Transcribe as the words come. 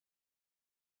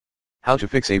How to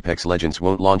fix Apex Legends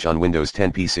won't launch on Windows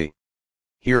 10 PC.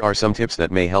 Here are some tips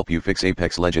that may help you fix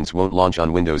Apex Legends won't launch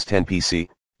on Windows 10 PC.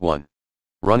 1.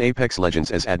 Run Apex Legends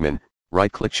as admin,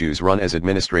 right-click choose Run as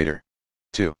administrator.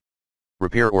 2.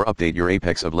 Repair or update your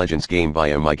Apex of Legends game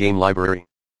via My Game Library.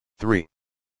 3.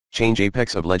 Change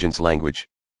Apex of Legends language.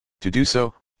 To do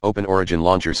so, open Origin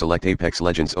Launcher, select Apex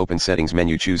Legends, open Settings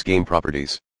menu, choose Game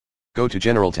Properties. Go to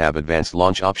General tab, Advanced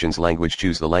Launch Options, Language,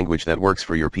 choose the language that works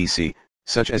for your PC,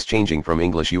 such as changing from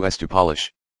English US to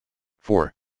Polish.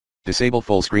 4. Disable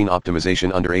full screen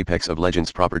optimization under Apex of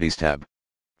Legends Properties tab.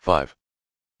 5.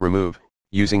 Remove,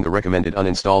 using the recommended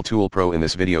Uninstall Tool Pro in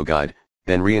this video guide,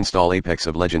 then reinstall Apex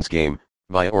of Legends game,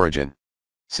 via Origin.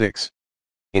 6.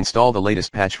 Install the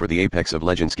latest patch for the Apex of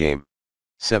Legends game.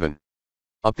 7.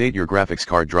 Update your graphics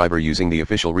card driver using the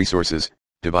official resources,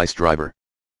 device driver.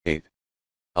 8.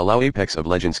 Allow Apex of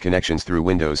Legends connections through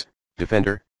Windows,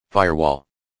 Defender, Firewall.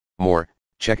 More,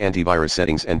 check antivirus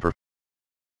settings and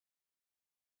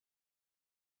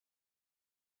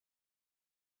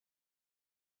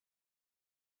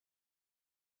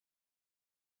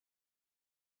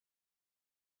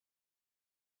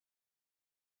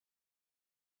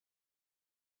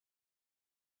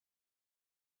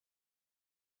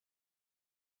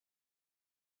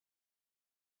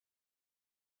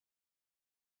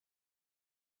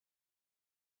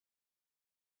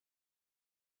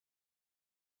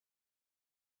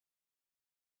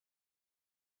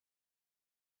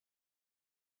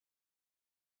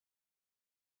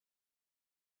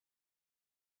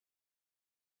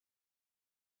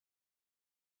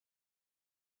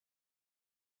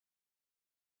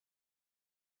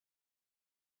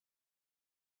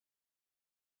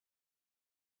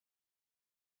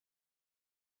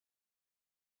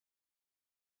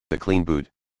the clean boot.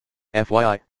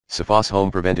 FYI, Sophos Home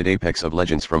prevented Apex of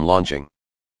Legends from launching.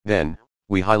 Then,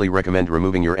 we highly recommend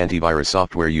removing your antivirus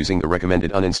software using the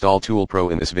recommended Uninstall Tool Pro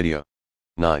in this video.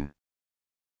 9.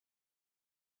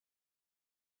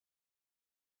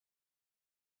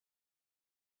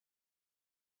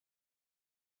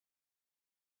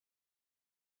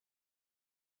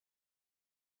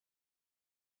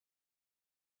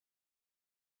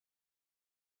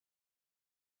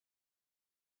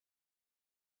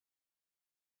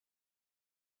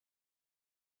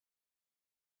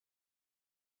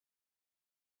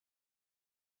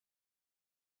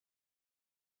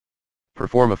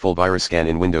 Perform a full virus scan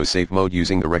in Windows Safe mode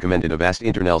using the recommended Avast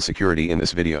internal security in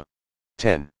this video.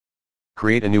 10.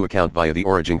 Create a new account via the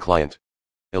Origin client.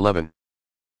 11.